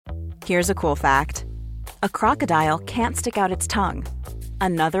Here's a cool fact. A crocodile can't stick out its tongue.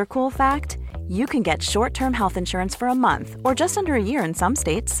 Another cool fact, you can get short-term health insurance for a month or just under a year in some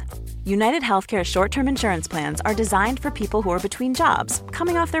states. United Healthcare short-term insurance plans are designed for people who are between jobs,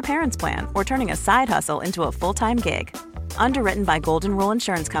 coming off their parents' plan, or turning a side hustle into a full-time gig. Underwritten by Golden Rule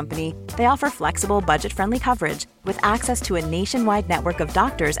Insurance Company, they offer flexible, budget-friendly coverage with access to a nationwide network of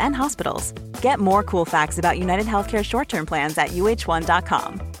doctors and hospitals. Get more cool facts about United Healthcare short-term plans at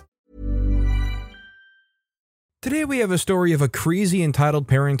uh1.com. Today we have a story of a crazy entitled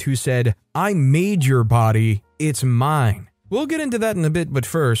parent who said, "I made your body, it's mine." We'll get into that in a bit, but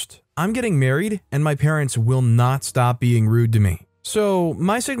first, I'm getting married and my parents will not stop being rude to me. So,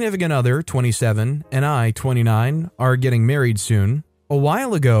 my significant other, 27, and I, 29, are getting married soon. A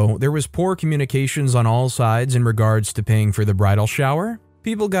while ago, there was poor communications on all sides in regards to paying for the bridal shower.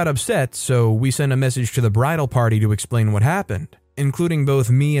 People got upset, so we sent a message to the bridal party to explain what happened, including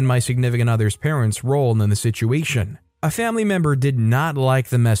both me and my significant other's parents' role in the situation. A family member did not like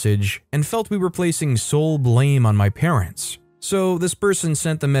the message and felt we were placing sole blame on my parents. So this person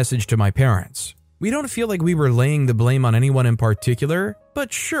sent the message to my parents. We don't feel like we were laying the blame on anyone in particular,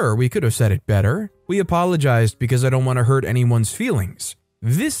 but sure, we could have said it better. We apologized because I don't want to hurt anyone's feelings.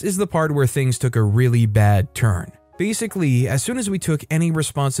 This is the part where things took a really bad turn. Basically, as soon as we took any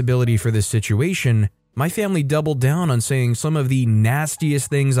responsibility for this situation, my family doubled down on saying some of the nastiest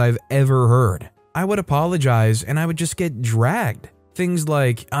things I've ever heard. I would apologize and I would just get dragged. Things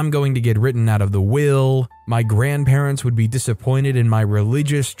like, I'm going to get written out of the will, my grandparents would be disappointed in my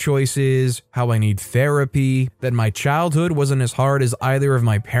religious choices, how I need therapy, that my childhood wasn't as hard as either of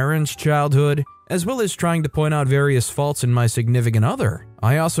my parents' childhood, as well as trying to point out various faults in my significant other.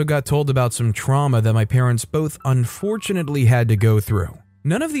 I also got told about some trauma that my parents both unfortunately had to go through.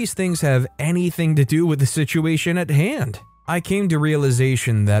 None of these things have anything to do with the situation at hand. I came to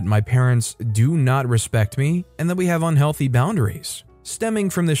realization that my parents do not respect me and that we have unhealthy boundaries. Stemming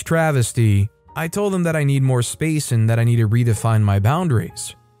from this travesty, I told them that I need more space and that I need to redefine my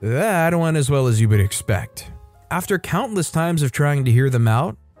boundaries. That went as well as you would expect. After countless times of trying to hear them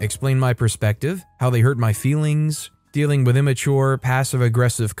out, explain my perspective, how they hurt my feelings, dealing with immature,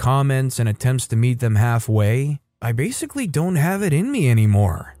 passive-aggressive comments and attempts to meet them halfway, I basically don't have it in me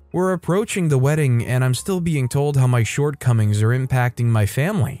anymore. We're approaching the wedding and I'm still being told how my shortcomings are impacting my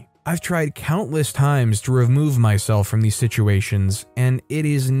family. I've tried countless times to remove myself from these situations and it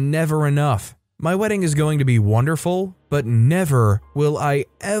is never enough. My wedding is going to be wonderful, but never will I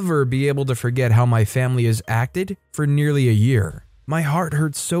ever be able to forget how my family has acted for nearly a year. My heart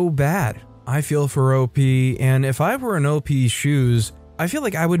hurts so bad. I feel for OP, and if I were in OP's shoes, I feel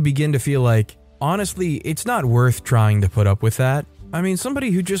like I would begin to feel like, honestly, it's not worth trying to put up with that. I mean,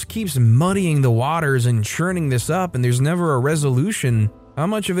 somebody who just keeps muddying the waters and churning this up and there's never a resolution, how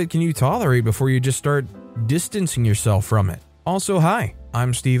much of it can you tolerate before you just start distancing yourself from it? Also, hi,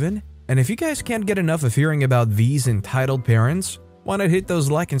 I'm Steven, and if you guys can't get enough of hearing about these entitled parents, why not hit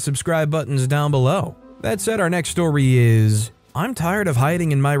those like and subscribe buttons down below? That said, our next story is, I'm tired of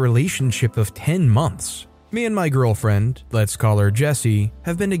hiding in my relationship of 10 months. Me and my girlfriend, let's call her Jessie,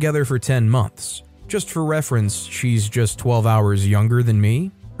 have been together for 10 months. Just for reference, she's just 12 hours younger than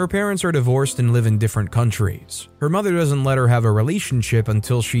me. Her parents are divorced and live in different countries. Her mother doesn't let her have a relationship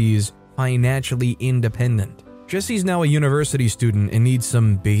until she's financially independent. Jessie's now a university student and needs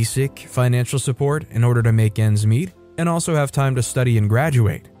some basic financial support in order to make ends meet and also have time to study and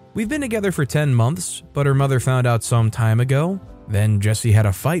graduate. We've been together for 10 months, but her mother found out some time ago. Then Jessie had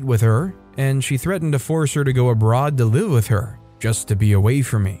a fight with her, and she threatened to force her to go abroad to live with her, just to be away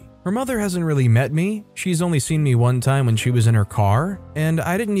from me. Her mother hasn't really met me, she's only seen me one time when she was in her car, and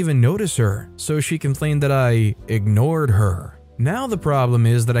I didn't even notice her, so she complained that I ignored her. Now the problem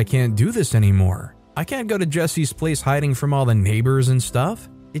is that I can't do this anymore. I can't go to Jessie's place hiding from all the neighbors and stuff.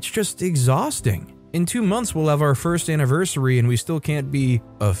 It's just exhausting. In 2 months we'll have our first anniversary and we still can't be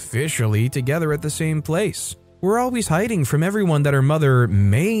officially together at the same place. We're always hiding from everyone that her mother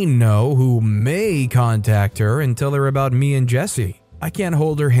may know who may contact her and tell her about me and Jessie. I can't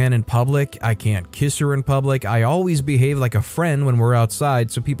hold her hand in public, I can't kiss her in public, I always behave like a friend when we're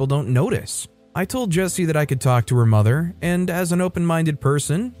outside so people don't notice. I told Jessie that I could talk to her mother, and as an open-minded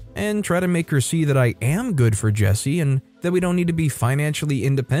person, and try to make her see that I am good for Jessie and that we don't need to be financially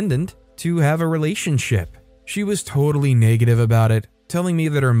independent to have a relationship. She was totally negative about it, telling me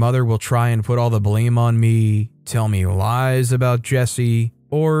that her mother will try and put all the blame on me, tell me lies about Jessie,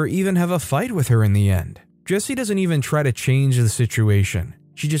 or even have a fight with her in the end. Jessie doesn't even try to change the situation.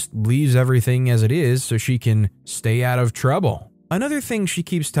 She just leaves everything as it is so she can stay out of trouble. Another thing she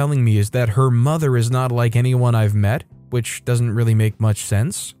keeps telling me is that her mother is not like anyone I've met, which doesn't really make much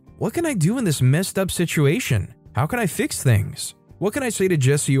sense. What can I do in this messed up situation? How can I fix things? What can I say to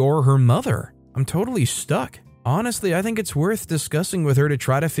Jessie or her mother? I'm totally stuck. Honestly, I think it's worth discussing with her to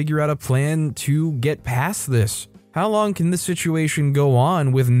try to figure out a plan to get past this. How long can this situation go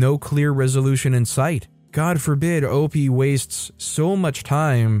on with no clear resolution in sight? God forbid OP wastes so much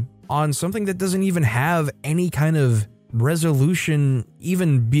time on something that doesn't even have any kind of resolution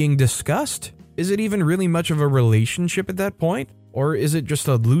even being discussed. Is it even really much of a relationship at that point? Or is it just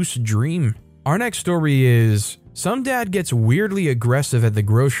a loose dream? Our next story is, some dad gets weirdly aggressive at the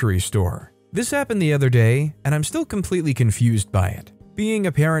grocery store. This happened the other day, and I'm still completely confused by it. Being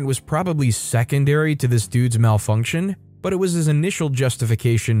a parent was probably secondary to this dude's malfunction, but it was his initial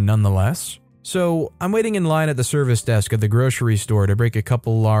justification nonetheless. So, I'm waiting in line at the service desk at the grocery store to break a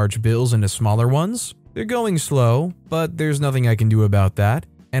couple large bills into smaller ones. They're going slow, but there's nothing I can do about that.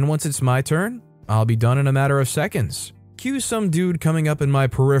 And once it's my turn, I'll be done in a matter of seconds. Cue some dude coming up in my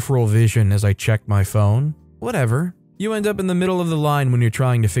peripheral vision as I check my phone. Whatever. You end up in the middle of the line when you're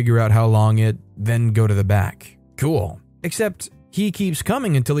trying to figure out how long then go to the back. Cool. Except he keeps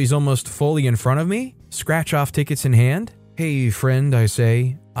coming until he's almost fully in front of me, scratch off tickets in hand. Hey friend, I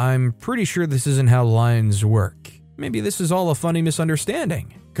say, I'm pretty sure this isn't how lines work. Maybe this is all a funny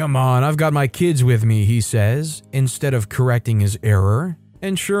misunderstanding. Come on, I've got my kids with me, he says, instead of correcting his error.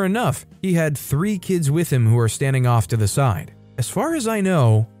 And sure enough, he had 3 kids with him who are standing off to the side. As far as I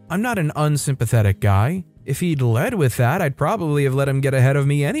know, I'm not an unsympathetic guy. If he'd led with that, I'd probably have let him get ahead of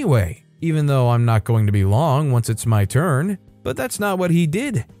me anyway, even though I'm not going to be long once it's my turn. But that's not what he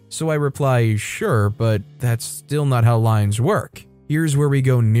did. So I reply, sure, but that's still not how lines work. Here's where we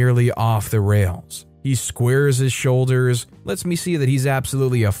go nearly off the rails. He squares his shoulders, lets me see that he's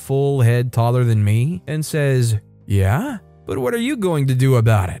absolutely a full head taller than me, and says, yeah? But what are you going to do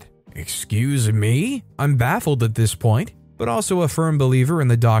about it? Excuse me? I'm baffled at this point, but also a firm believer in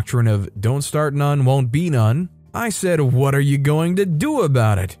the doctrine of don't start none, won't be none. I said, what are you going to do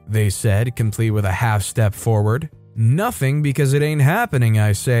about it? They said, complete with a half step forward. Nothing, because it ain't happening,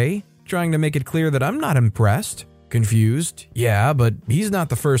 I say, trying to make it clear that I'm not impressed. Confused? Yeah, but he's not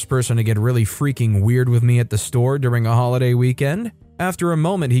the first person to get really freaking weird with me at the store during a holiday weekend. After a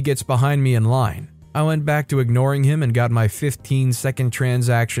moment, he gets behind me in line. I went back to ignoring him and got my 15-second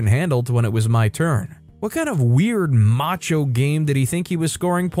transaction handled when it was my turn. What kind of weird macho game did he think he was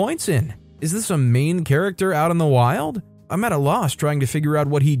scoring points in? Is this a main character out in the wild? I'm at a loss trying to figure out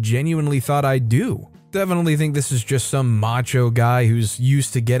what he genuinely thought I'd do. Definitely think this is just some macho guy who's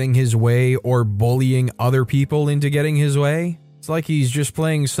used to getting his way or bullying other people into getting his way. It's like he's just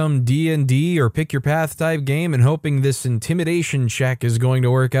playing some D&D or pick your path type game and hoping this intimidation check is going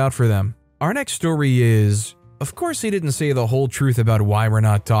to work out for them. Our next story is, of course he didn't say the whole truth about why we're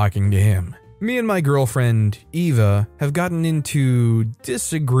not talking to him. Me and my girlfriend, Eva, have gotten into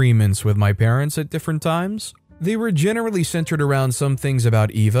disagreements with my parents at different times. They were generally centered around some things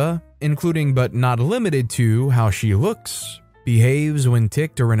about Eva, including but not limited to how she looks, behaves when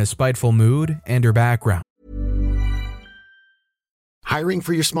ticked or in a spiteful mood, and her background. Hiring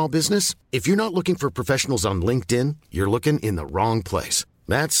for your small business? If you're not looking for professionals on LinkedIn, you're looking in the wrong place.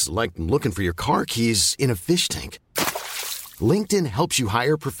 That's like looking for your car keys in a fish tank. LinkedIn helps you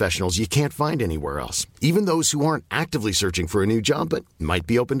hire professionals you can't find anywhere else, even those who aren't actively searching for a new job but might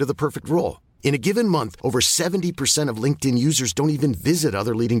be open to the perfect role. In a given month, over 70% of LinkedIn users don't even visit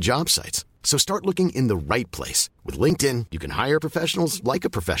other leading job sites. So start looking in the right place. With LinkedIn, you can hire professionals like a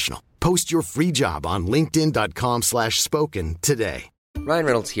professional. Post your free job on linkedin.com/spoken today. Ryan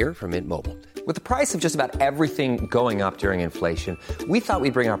Reynolds here from Mint Mobile. With the price of just about everything going up during inflation, we thought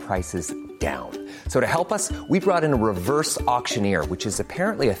we'd bring our prices down. So to help us, we brought in a reverse auctioneer, which is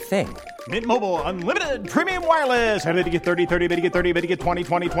apparently a thing. Mint Mobile Unlimited Premium Wireless. How to get 30, 30, bit to get 30, bit to get 20,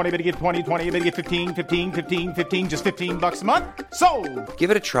 20, 20, bit to get 20, 20, bit to get 15, 15, 15, 15, just $15 a month? Sold!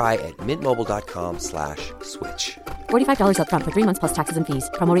 Give it a try at mintmobile.com/switch. $45 up front for 3 months plus taxes and fees.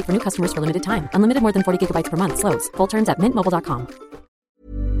 Promo rate for new customers for limited time. Unlimited more than 40 gigabytes per month. Slows full terms at mintmobile.com.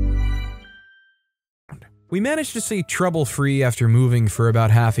 We managed to stay trouble-free after moving for about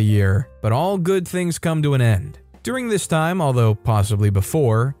half a year, but all good things come to an end. During this time, although possibly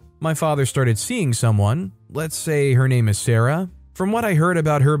before, my father started seeing someone. Let's say her name is Sarah. From what I heard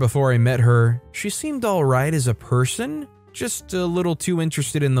about her before I met her, she seemed alright as a person, just a little too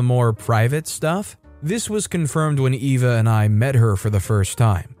interested in the more private stuff. This was confirmed when Eva and I met her for the first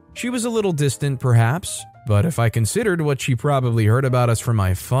time. She was a little distant, perhaps, but if I considered what she probably heard about us from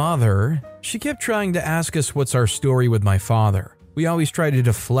my father, she kept trying to ask us what's our story with my father. We always tried to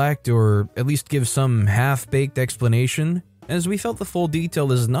deflect or at least give some half-baked explanation, as we felt the full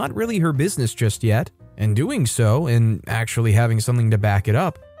detail is not really her business just yet, and doing so, and actually having something to back it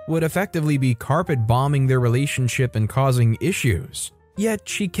up, would effectively be carpet bombing their relationship and causing issues. Yet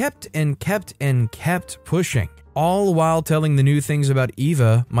she kept and kept and kept pushing, all while telling the new things about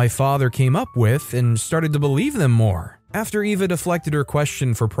Eva my father came up with and started to believe them more. After Eva deflected her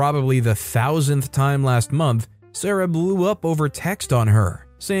question for probably the 1,000th time last month, Sarah blew up over text on her,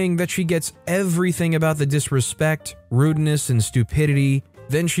 saying that she gets everything about the disrespect, rudeness, and stupidity.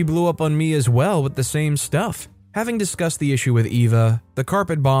 Then she blew up on me as well with the same stuff. Having discussed the issue with Eva, the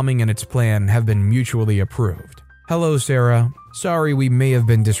carpet bombing and its plan have been mutually approved. Hello, Sarah. Sorry we may have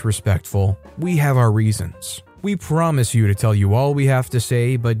been disrespectful. We have our reasons. We promise you to tell you all we have to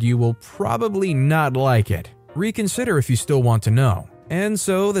say, but you will probably not like it. Reconsider if you still want to know. And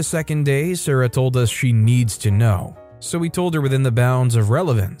so the second day, Sarah told us she needs to know. So we told her within the bounds of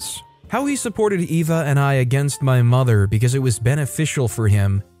relevance. How he supported Eva and I against my mother because it was beneficial for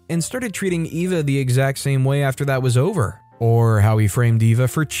him, and started treating Eva the exact same way after that was over. Or how he framed Eva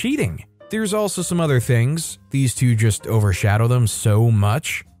for cheating. There's also some other things. These two just overshadow them so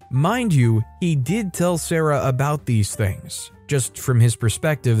much. Mind you, he did tell Sarah about these things. Just from his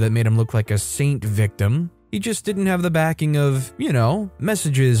perspective that made him look like a saint victim. He just didn't have the backing of,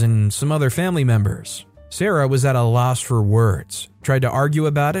 messages and some other family members. Sarah was at a loss for words, tried to argue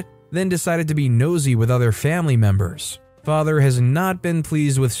about it, then decided to be nosy with other family members. Father has not been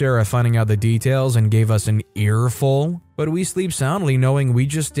pleased with Sarah finding out the details and gave us an earful, but we sleep soundly knowing we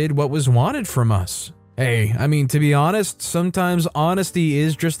just did what was wanted from us. Hey, to be honest, sometimes honesty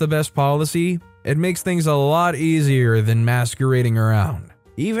is just the best policy. It makes things a lot easier than masquerading around,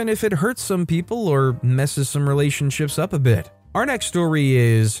 even if it hurts some people or messes some relationships up a bit. Our next story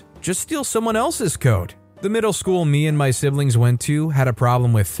is just steal someone else's coat. The middle school me and my siblings went to had a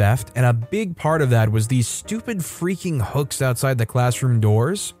problem with theft, and a big part of that was these stupid freaking hooks outside the classroom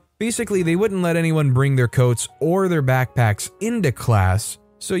doors. Basically, they wouldn't let anyone bring their coats or their backpacks into class,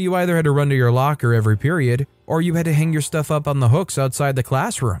 so you either had to run to your locker every period, or you had to hang your stuff up on the hooks outside the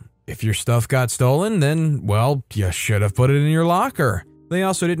classroom. If your stuff got stolen, then, well, you should have put it in your locker. They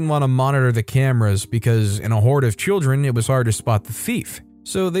also didn't want to monitor the cameras because in a horde of children, it was hard to spot the thief.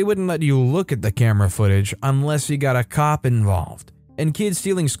 So they wouldn't let you look at the camera footage unless you got a cop involved. And kids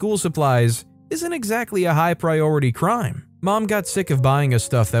stealing school supplies isn't exactly a high priority crime. Mom got sick of buying us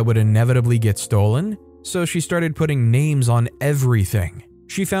stuff that would inevitably get stolen, so she started putting names on everything.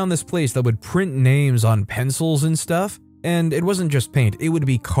 She found this place that would print names on pencils and stuff, and it wasn't just paint, it would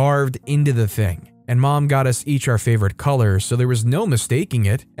be carved into the thing. And Mom got us each our favorite color, so there was no mistaking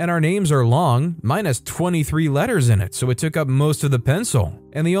it. And our names are long. Mine has 23 letters in it, so it took up most of the pencil.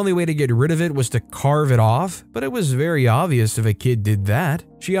 And the only way to get rid of it was to carve it off, but it was very obvious if a kid did that.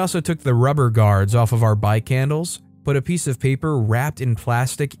 She also took the rubber guards off of our bike handles, put a piece of paper wrapped in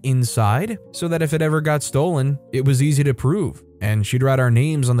plastic inside, so that if it ever got stolen, it was easy to prove. And she'd write our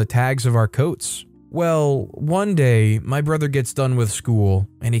names on the tags of our coats. Well, one day, my brother gets done with school,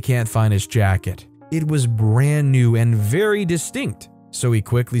 and he can't find his jacket. It was brand new and very distinct, so he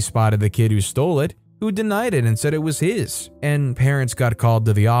quickly spotted the kid who stole it, who denied it and said it was his, and parents got called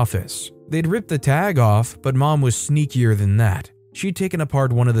to the office. They'd ripped the tag off, but Mom was sneakier than that. She'd taken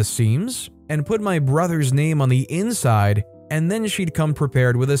apart one of the seams and put my brother's name on the inside, and then she'd come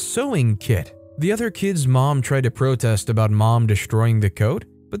prepared with a sewing kit. The other kid's mom tried to protest about Mom destroying the coat,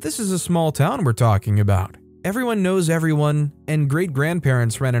 but this is a small town we're talking about. Everyone knows everyone, and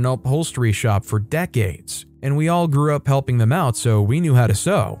great-grandparents ran an upholstery shop for decades, and we all grew up helping them out, so we knew how to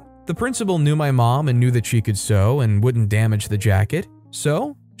sew. The principal knew my mom and knew that she could sew and wouldn't damage the jacket,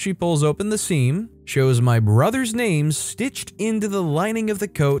 so she pulls open the seam, shows my brother's name stitched into the lining of the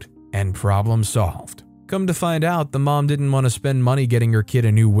coat, and problem solved. Come to find out, the mom didn't want to spend money getting her kid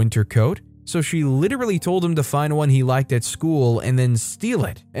a new winter coat, so she literally told him to find one he liked at school and then steal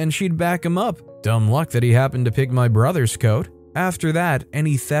it, and she'd back him up. Dumb luck that he happened to pick my brother's coat. After that,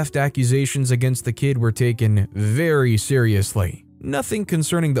 any theft accusations against the kid were taken very seriously. Nothing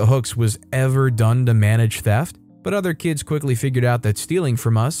concerning the hooks was ever done to manage theft, but other kids quickly figured out that stealing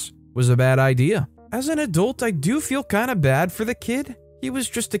from us was a bad idea. As an adult, I do feel kind of bad for the kid. He was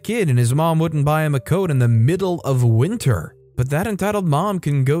just a kid and his mom wouldn't buy him a coat in the middle of winter. But that entitled mom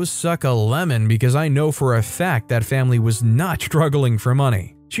can go suck a lemon because I know for a fact that family was not struggling for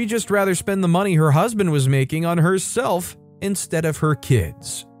money. She'd just rather spend the money her husband was making on herself instead of her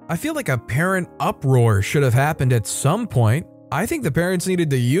kids. I feel like a parent uproar should have happened at some point. I think the parents needed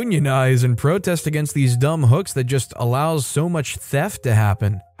to unionize and protest against these dumb hooks that just allows so much theft to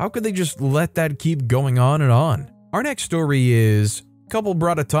happen. How could they just let that keep going on and on? Our next story is, couple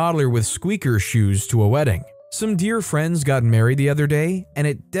brought a toddler with squeaker shoes to a wedding. Some dear friends got married the other day, and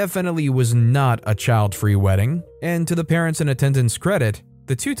it definitely was not a child-free wedding. And to the parents in attendance credit,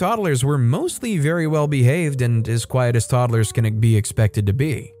 The two toddlers were mostly very well behaved and as quiet as toddlers can be expected to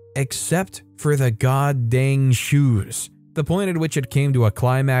be, except for the god-dang shoes. The point at which it came to a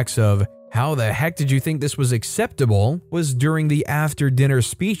climax of, how the heck did you think this was acceptable, was during the after-dinner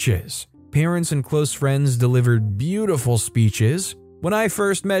speeches. Parents and close friends delivered beautiful speeches. When I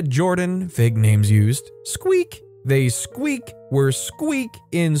first met Jordan, fake names used, squeak, they squeak, were squeak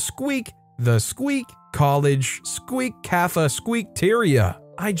in squeak, the squeak, college, squeak, Kappa, squeakteria.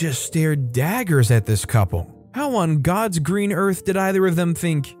 I just stared daggers at this couple. How on God's green earth did either of them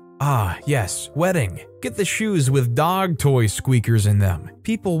think, ah, yes, wedding. Get the shoes with dog toy squeakers in them.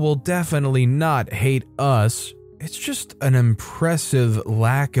 People will definitely not hate us. It's just an impressive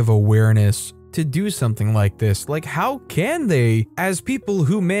lack of awareness to do something like this. Like, how can they, as people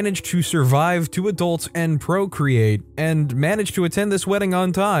who manage to survive to adults and procreate and manage to attend this wedding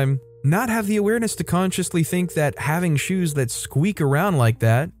on time, not have the awareness to consciously think that having shoes that squeak around like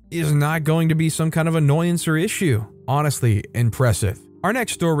that is not going to be some kind of annoyance or issue? Honestly, impressive. Our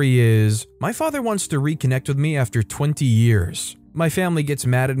next story is, my father wants to reconnect with me after 20 years. My family gets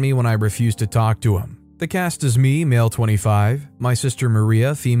mad at me when I refuse to talk to him. The cast is me, male 25, my sister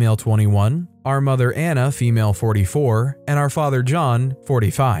Maria, female 21, our mother Anna, female 44, and our father John,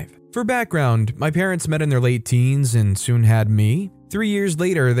 45. For background, my parents met in their late teens and soon had me. 3 years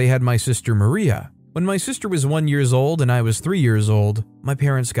later, they had my sister Maria. When my sister was 1 year old and I was 3 years old, my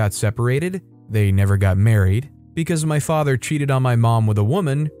parents got separated. They never got married because my father cheated on my mom with a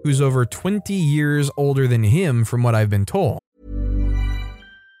woman who's over 20 years older than him from what I've been told.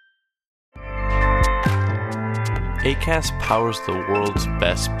 Acast powers the world's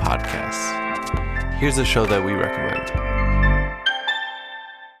best podcasts. Here's a show that we recommend.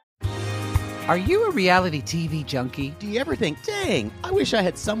 Are you a reality TV junkie? Do you ever think, dang, I wish I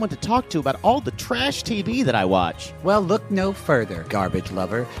had someone to talk to about all the trash TV that I watch? Well, look no further, garbage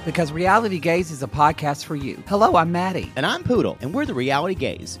lover, because Reality Gaze is a podcast for you. Hello, I'm Maddie. And I'm Poodle, and we're the Reality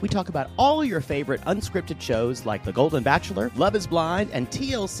Gaze. We talk about all your favorite unscripted shows like The Golden Bachelor, Love is Blind, and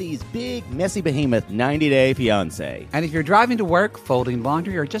TLC's big, messy behemoth, 90 Day Fiancé. And if you're driving to work, folding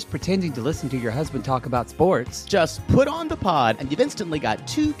laundry, or just pretending to listen to your husband talk about sports, just put on the pod, and you've instantly got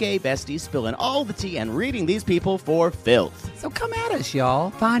two gay besties spilling all the tea and reading these people for filth. So come at us, y'all.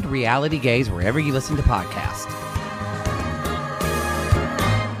 Find Reality Gaze wherever you listen to podcasts.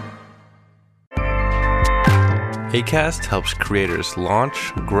 Acast helps creators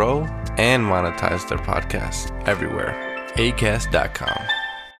launch, grow, and monetize their podcasts everywhere. Acast.com.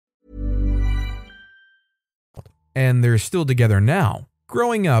 And they're still together now.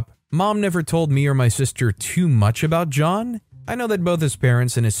 Growing up, Mom never told me or my sister too much about John. I know that both his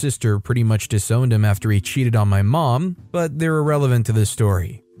parents and his sister pretty much disowned him after he cheated on my mom, but they're irrelevant to this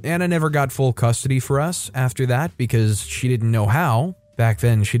story. Anna never got full custody for us after that because she didn't know how. Back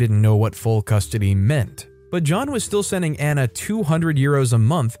then, she didn't know what full custody meant. But John was still sending Anna 200 euros a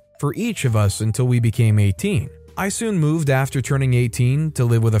month for each of us until we became 18. I soon moved after turning 18 to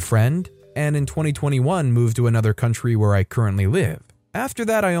live with a friend, and in 2021 moved to another country where I currently live. After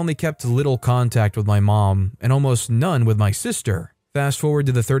that, I only kept little contact with my mom and almost none with my sister. Fast forward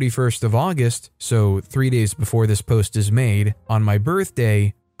to the 31st of August, so 3 days before this post is made, on my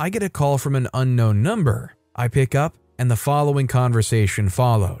birthday, I get a call from an unknown number. I pick up, and the following conversation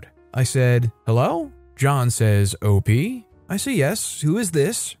followed. I said, "Hello?" John says, "OP?" I say, "Yes, who is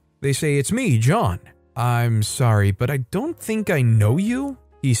this?" They say, "It's me, John." "I'm sorry, but I don't think I know you."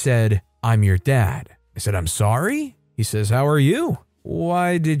 He said, "I'm your dad." I said, "I'm sorry?" He says, "How are you?"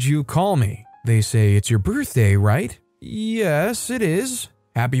 "Why did you call me?" They say, "It's your birthday, right?" "Yes, it is."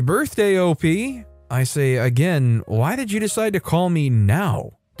 "Happy birthday, OP." I say again, "Why did you decide to call me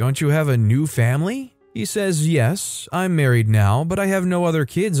now? Don't you have a new family?" He says, "Yes, I'm married now, but I have no other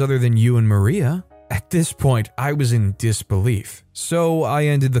kids other than you and Maria." At this point, I was in disbelief, so I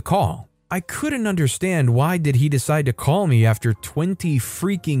ended the call. I couldn't understand why did he decide to call me after 20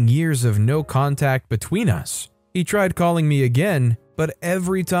 freaking years of no contact between us. He tried calling me again, but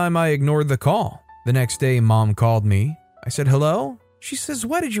every time I ignored the call. The next day, Mom called me. I said, "Hello?" She says,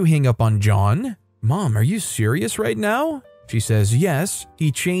 "Why did you hang up on John?" "Mom, are you serious right now?" She says, "Yes,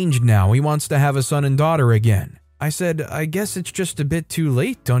 he changed now. He wants to have a son and daughter again." I said, "I guess it's just a bit too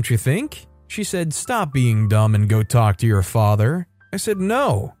late, don't you think?" She said, "Stop being dumb and go talk to your father." I said,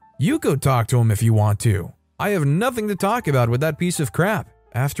 "No, you go talk to him if you want to. I have nothing to talk about with that piece of crap."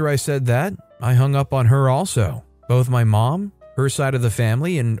 After I said that, I hung up on her also. Both my mom, her side of the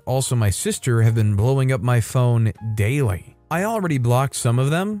family, and also my sister have been blowing up my phone daily. I already blocked some of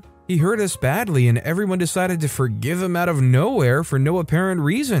them. He hurt us badly and everyone decided to forgive him out of nowhere for no apparent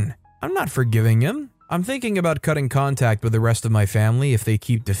reason. I'm not forgiving him. I'm thinking about cutting contact with the rest of my family if they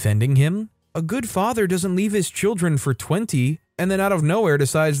keep defending him. A good father doesn't leave his children for 20 and then out of nowhere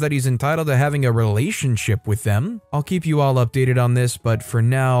decides that he's entitled to having a relationship with them. I'll keep you all updated on this, but for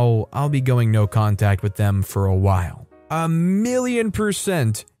now, I'll be going no contact with them for a while.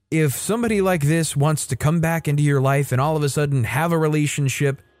 1,000,000%. If somebody like this wants to come back into your life and all of a sudden have a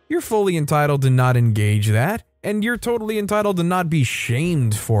relationship, you're fully entitled to not engage that, and you're totally entitled to not be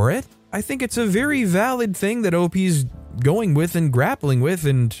shamed for it. I think it's a very valid thing that OP's going with and grappling with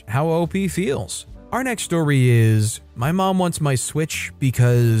and how OP feels. Our next story is, my mom wants my Switch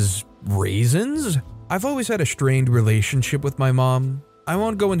because reasons? I've always had a strained relationship with my mom. I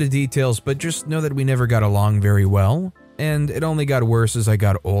won't go into details, but just know that we never got along very well, and it only got worse as I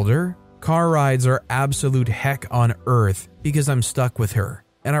got older. Car rides are absolute heck on earth because I'm stuck with her,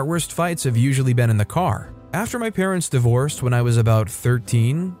 and our worst fights have usually been in the car. After my parents divorced when I was about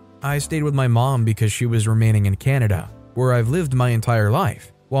 13, I stayed with my mom because she was remaining in Canada, where I've lived my entire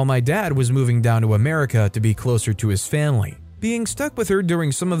life, while my dad was moving down to America to be closer to his family. Being stuck with her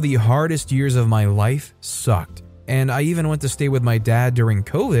during some of the hardest years of my life sucked, and I even went to stay with my dad during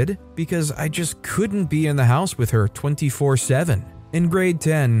COVID because I just couldn't be in the house with her 24/7. In grade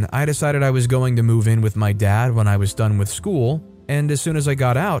 10, I decided I was going to move in with my dad when I was done with school, and as soon as I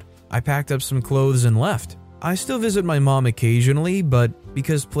got out, I packed up some clothes and left. I still visit my mom occasionally, but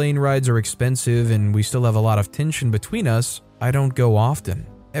because plane rides are expensive and we still have a lot of tension between us, I don't go often.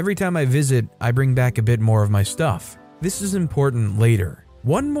 Every time I visit, I bring back a bit more of my stuff. This is important later.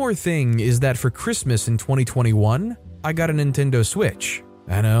 One more thing is that for Christmas in 2021, I got a Nintendo Switch.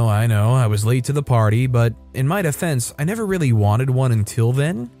 I know, I was late to the party, but in my defense, I never really wanted one until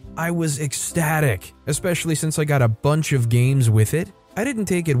then. I was ecstatic, especially since I got a bunch of games with it. I didn't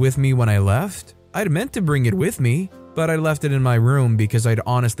take it with me when I left. I'd meant to bring it with me, but I left it in my room because I'd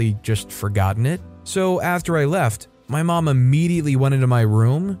honestly just forgotten it. So after I left, my mom immediately went into my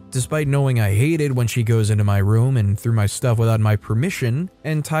room, despite knowing I hated when she goes into my room and threw my stuff without my permission,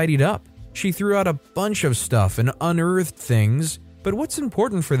 and tidied up. She threw out a bunch of stuff and unearthed things, but what's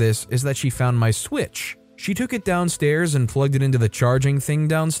important for this is that she found my Switch. She took it downstairs and plugged it into the charging thing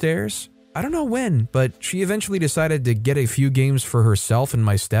downstairs. I don't know when, but she eventually decided to get a few games for herself and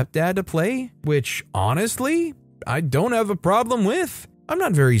my stepdad to play, which honestly, I don't have a problem with. I'm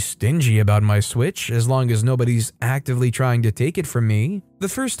not very stingy about my Switch as long as nobody's actively trying to take it from me. The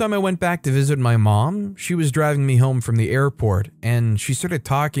first time I went back to visit my mom, she was driving me home from the airport, and she started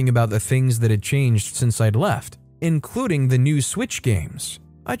talking about the things that had changed since I'd left, including the new Switch games.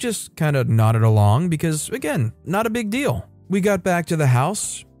 I just kind of nodded along because, again, not a big deal. We got back to the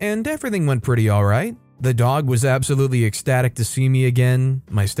house, and everything went pretty alright. The dog was absolutely ecstatic to see me again.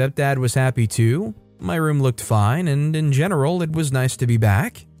 My stepdad was happy too. My room looked fine, and in general, it was nice to be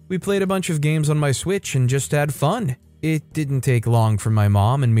back. We played a bunch of games on my Switch and just had fun. It didn't take long for my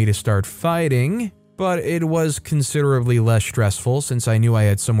mom and me to start fighting, but it was considerably less stressful since I knew I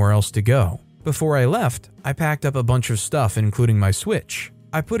had somewhere else to go. Before I left, I packed up a bunch of stuff, including my Switch.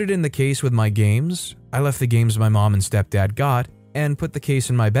 I put it in the case with my games. I left the games my mom and stepdad got and put the case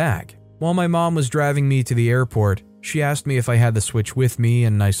in my bag. While my mom was driving me to the airport, she asked me if I had the Switch with me,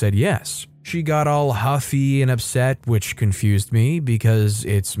 and I said yes. She got all huffy and upset, which confused me because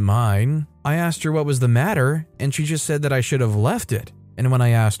it's mine. I asked her what was the matter, and she just said that I should have left it. And when I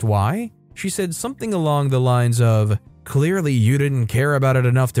asked why, she said something along the lines of, "Clearly you didn't care about it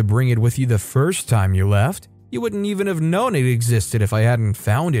enough to bring it with you the first time you left. You wouldn't even have known it existed if I hadn't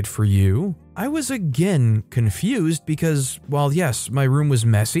found it for you." I was again confused because, while yes, my room was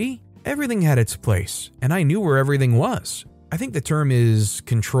messy, everything had its place, and I knew where everything was. I think the term is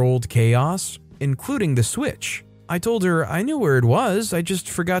controlled chaos, including the Switch. I told her I knew where it was, I just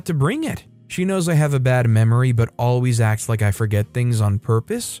forgot to bring it. She knows I have a bad memory but always acts like I forget things on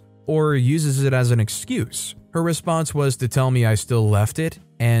purpose, or uses it as an excuse. Her response was to tell me I still left it,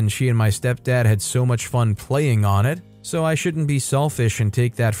 and she and my stepdad had so much fun playing on it, so I shouldn't be selfish and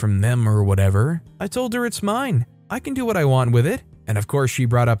take that from them or whatever. I told her it's mine. I can do what I want with it. And of course she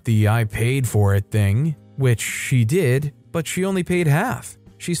brought up the "I paid for it" thing, which she did, but she only paid half.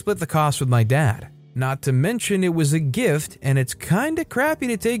 She split the cost with my dad. Not to mention it was a gift, and it's kinda crappy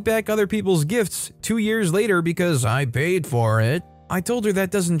to take back other people's gifts 2 years later because I paid for it. I told her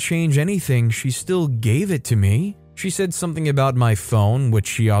that doesn't change anything, she still gave it to me. She said something about my phone, which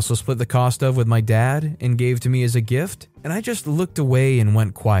she also split the cost of with my dad and gave to me as a gift, and I just looked away and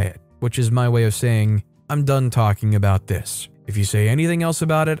went quiet, which is my way of saying, I'm done talking about this. If you say anything else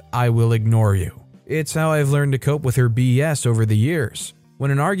about it, I will ignore you. It's how I've learned to cope with her BS over the years.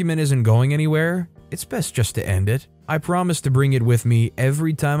 When an argument isn't going anywhere, it's best just to end it. I promise to bring it with me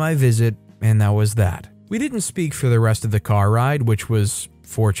every time I visit, and that was that. We didn't speak for the rest of the car ride, which was,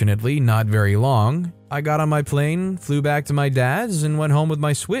 fortunately, not very long. I got on my plane, flew back to my dad's, and went home with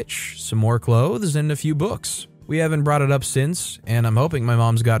my Switch, some more clothes, and a few books. We haven't brought it up since, and I'm hoping my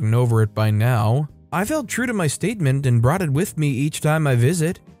mom's gotten over it by now. I felt true to my statement and brought it with me each time I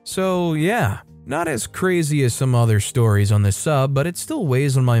visit. So yeah, not as crazy as some other stories on this sub, but it still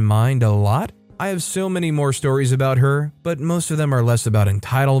weighs on my mind a lot. I have so many more stories about her, but most of them are less about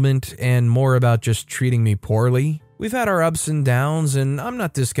entitlement and more about just treating me poorly. We've had our ups and downs, and I'm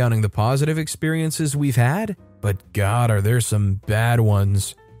not discounting the positive experiences we've had, but God, are there some bad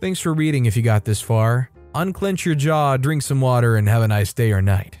ones. Thanks for reading if you got this far. Unclench your jaw, drink some water, and have a nice day or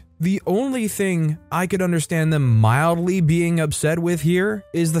night. The only thing I could understand them mildly being upset with here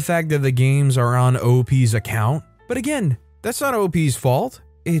is the fact that the games are on OP's account. But again, that's not OP's fault.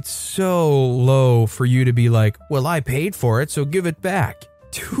 It's so low for you to be like, well, I paid for it, so give it back.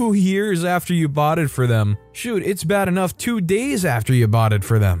 2 years after you bought it for them. Shoot, it's bad enough 2 days after you bought it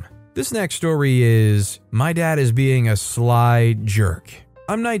for them. This next story is, my dad is being a sly jerk.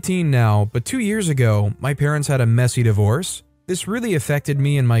 I'm 19 now, but 2 years ago, my parents had a messy divorce. This really affected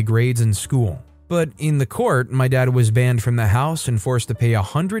me and my grades in school. But in the court, my dad was banned from the house and forced to pay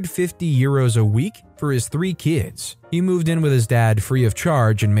 €150 a week for his 3 kids. He moved in with his dad free of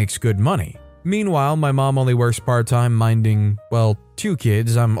charge and makes good money. Meanwhile, my mom only works part-time minding, well, 2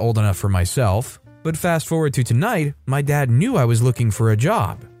 kids. I'm old enough for myself. But fast forward to tonight, my dad knew I was looking for a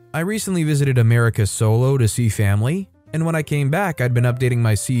job. I recently visited America solo to see family, and when I came back, I'd been updating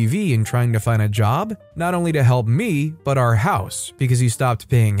my CV and trying to find a job, not only to help me, but our house, because he stopped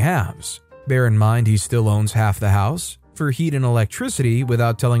paying halves. Bear in mind, he still owns half the house, for heat and electricity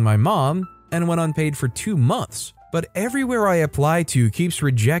without telling my mom, and went unpaid for 2 months. But everywhere I apply to keeps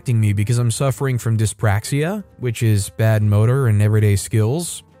rejecting me because I'm suffering from dyspraxia, which is bad motor and everyday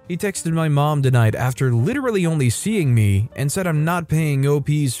skills. He texted my mom tonight after literally only seeing me and said I'm not paying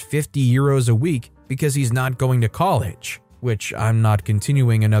OP's €50 a week because he's not going to college, which I'm not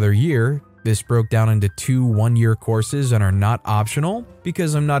continuing another year. This broke down into 2 one-year courses and are not optional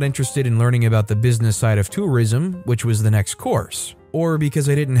because I'm not interested in learning about the business side of tourism, which was the next course. Or because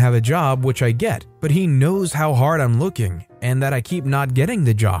I didn't have a job, which I get, but he knows how hard I'm looking and that I keep not getting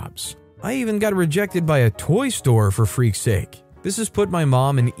the jobs. I even got rejected by a toy store for freak's sake. This has put my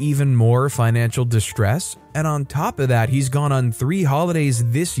mom in even more financial distress, and on top of that, he's gone on 3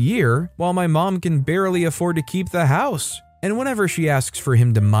 holidays this year while my mom can barely afford to keep the house. And whenever she asks for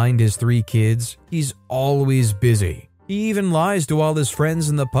him to mind his 3 kids, he's always busy. He even lies to all his friends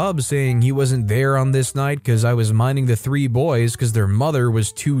in the pub saying he wasn't there on this night because I was minding the 3 boys because their mother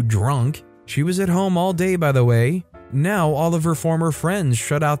was too drunk. She was at home all day, by the way. Now all of her former friends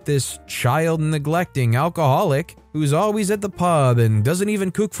shut out this child-neglecting alcoholic who's always at the pub and doesn't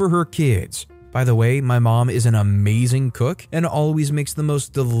even cook for her kids. By the way, my mom is an amazing cook and always makes the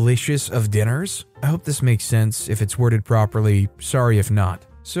most delicious of dinners. I hope this makes sense if it's worded properly. Sorry if not.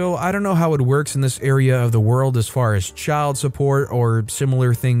 So I don't know how it works in this area of the world as far as child support or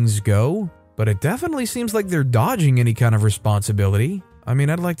similar things go, but it definitely seems like they're dodging any kind of responsibility. I mean,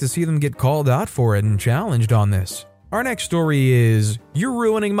 I'd like to see them get called out for it and challenged on this. Our next story is, you're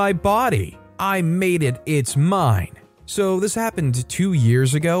ruining my body. I made it, it's mine. So this happened 2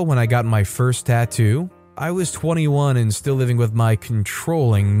 years ago when I got my first tattoo. I was 21 and still living with my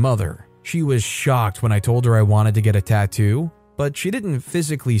controlling mother. She was shocked when I told her I wanted to get a tattoo, but she didn't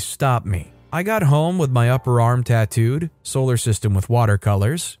physically stop me. I got home with my upper arm tattooed, solar system with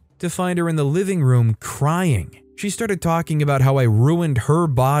watercolors, to find her in the living room crying. She started talking about how I ruined her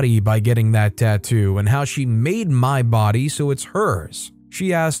body by getting that tattoo and how she made my body so it's hers.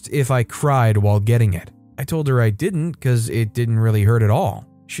 She asked if I cried while getting it. I told her I didn't because it didn't really hurt at all.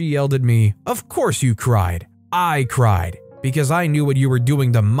 She yelled at me, "Of course you cried. I cried because I knew what you were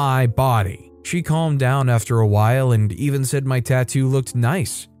doing to my body." She calmed down after a while and even said my tattoo looked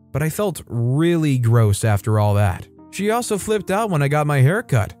nice, but I felt really gross after all that. She also flipped out when I got my hair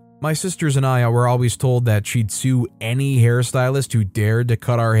cut. My sisters and I were always told that she'd sue any hairstylist who dared to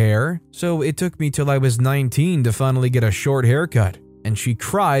cut our hair, so it took me till I was 19 to finally get a short haircut, and she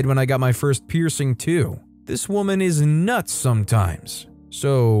cried when I got my first piercing too. This woman is nuts sometimes.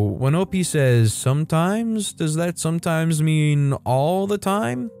 So when OP says sometimes, does that sometimes mean all the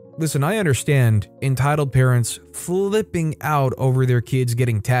time? Listen, I understand entitled parents flipping out over their kids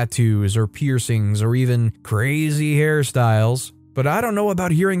getting tattoos or piercings or even crazy hairstyles. But I don't know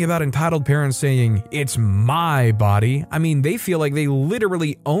about hearing about entitled parents saying, "It's my body." I mean, they feel like they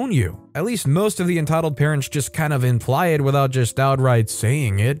literally own you. At least most of the entitled parents just kind of imply it without just outright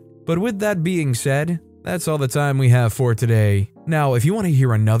saying it. But with that being said, That's all the time we have for today. Now, if you want to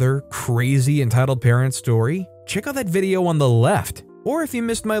hear another crazy entitled parent story, check out that video on the left. Or if you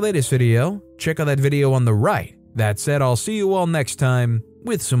missed my latest video, check out that video on the right. That said, I'll see you all next time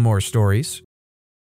with some more stories.